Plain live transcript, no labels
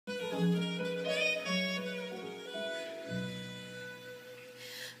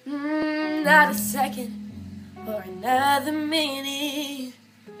Not a second or another minute,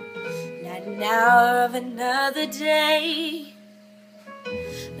 not an hour of another day.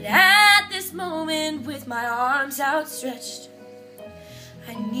 But at this moment, with my arms outstretched,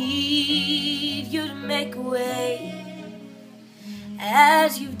 I need you to make a way,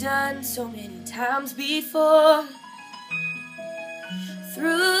 as you've done so many times before.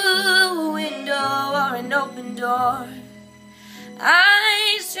 Through a window or an open door,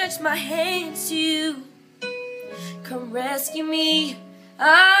 I stretch my hands to you. Come rescue me,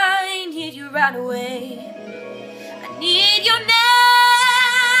 I need you right away. I need you now.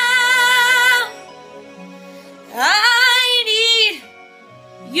 I need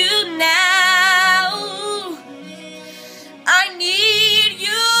you now. I need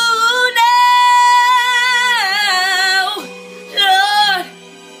you now. Lord,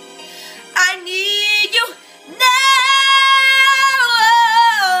 I need you now.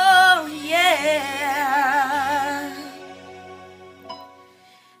 Yeah.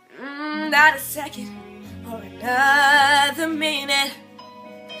 Not a second or another minute,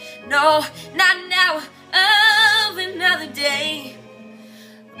 no, not an hour of another day.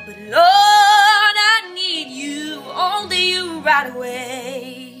 But Lord, I need you, only you right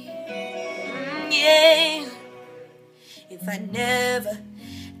away. Yeah. If I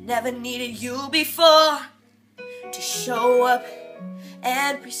never needed you before to show up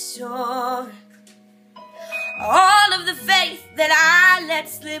and restore all of the faith that I let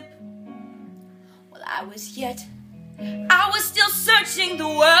slip, while I was still searching the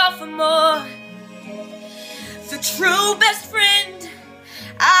world for more. The true best friend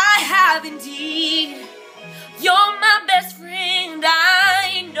I have indeed. You're my best friend,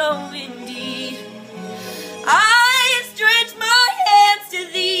 I know indeed. I stretch my hands to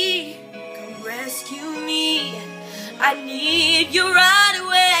thee. Come rescue me, I need you right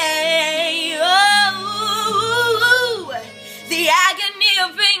away. Oh, the agony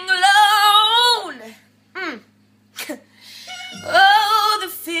of being alone. Oh, the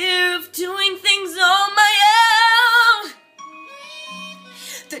fear of doing things on my own.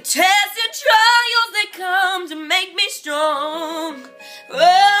 The tests and trials that come to make me strong.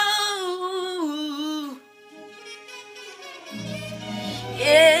 Oh,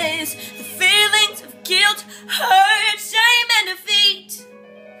 yes, the feelings of guilt, hurt, shame, and defeat.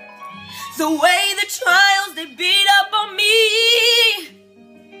 The way the trials, they beat up on me.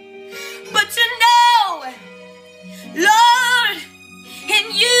 But to know, Lord, in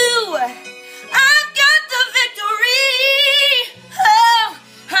you, I've got the victory. Oh,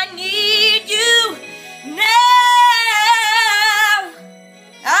 I need you now.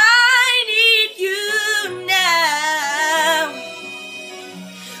 I need you now.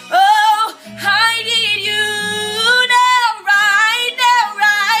 Oh, I need you now, right now,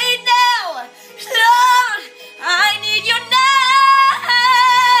 right now. Lord, I need you now.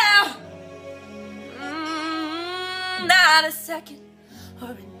 Not a second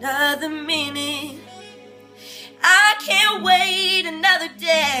or another minute, I can't wait another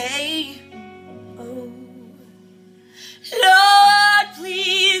day. Oh, Lord,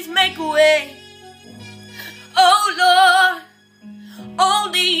 please make a way. Oh, Lord,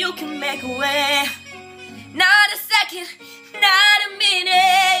 only you can make a way. Not a second, not a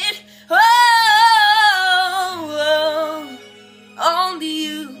minute. Oh, only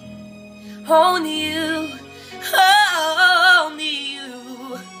you, only you. Only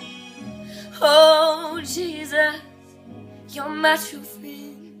you. Oh, Jesus, you're my true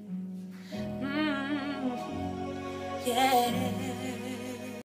friend. Yeah.